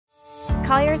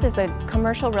Colliers is a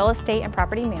commercial real estate and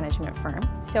property management firm.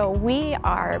 So we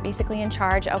are basically in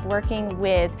charge of working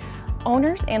with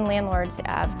owners and landlords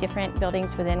of different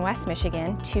buildings within West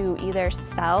Michigan to either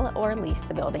sell or lease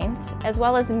the buildings, as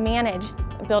well as manage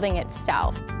the building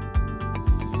itself.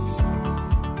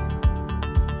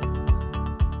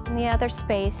 In the other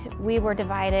space, we were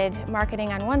divided,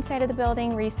 marketing on one side of the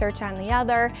building, research on the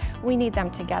other. We need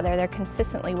them together. They're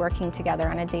consistently working together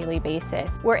on a daily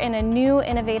basis. We're in a new,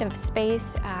 innovative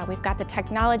space. We've got the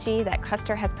technology that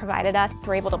Custer has provided us.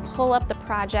 We're able to pull up the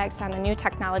projects on the new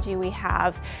technology we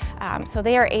have, so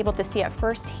they are able to see it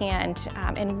firsthand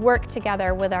and work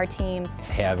together with our teams.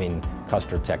 Having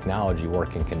Custer technology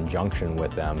work in conjunction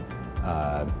with them,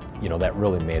 that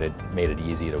really made it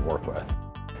easy to work with.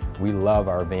 We love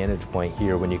our vantage point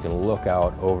here when you can look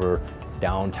out over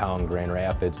downtown Grand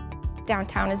Rapids.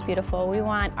 Downtown is beautiful. We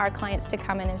want our clients to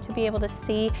come in and to be able to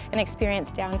see and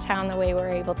experience downtown the way we're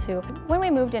able to. When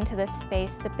we moved into this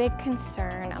space, the big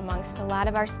concern amongst a lot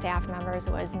of our staff members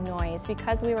was noise,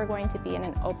 because we were going to be in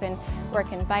an open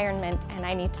work environment and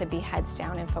I need to be heads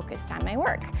down and focused on my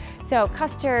work. So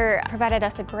Custer provided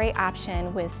us a great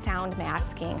option with sound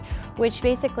masking, which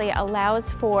basically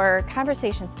allows for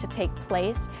conversations to take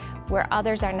place where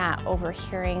others are not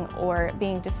overhearing or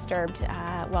being disturbed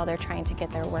while they're trying to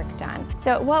get their work done.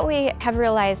 So what we have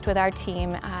realized with our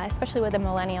team, especially with the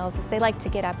millennials, is they like to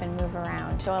get up and move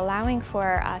around. So allowing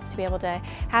for us to be able to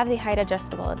have the height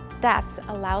adjustable desks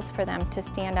allows for them to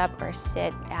stand up or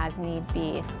sit as need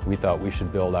be. We thought we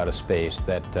should build out a space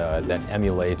that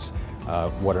emulates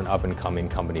what an up-and-coming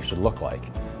company should look like.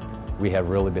 We have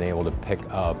really been able to pick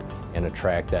up and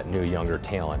attract that new, younger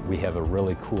talent. We have a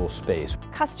really cool space.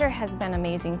 Custer has been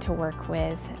amazing to work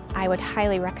with. I would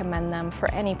highly recommend them for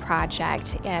any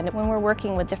project, and when we're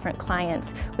working with different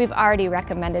clients, we've already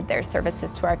recommended their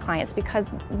services to our clients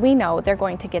because we know they're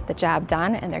going to get the job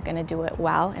done and they're going to do it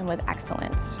well and with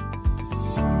excellence.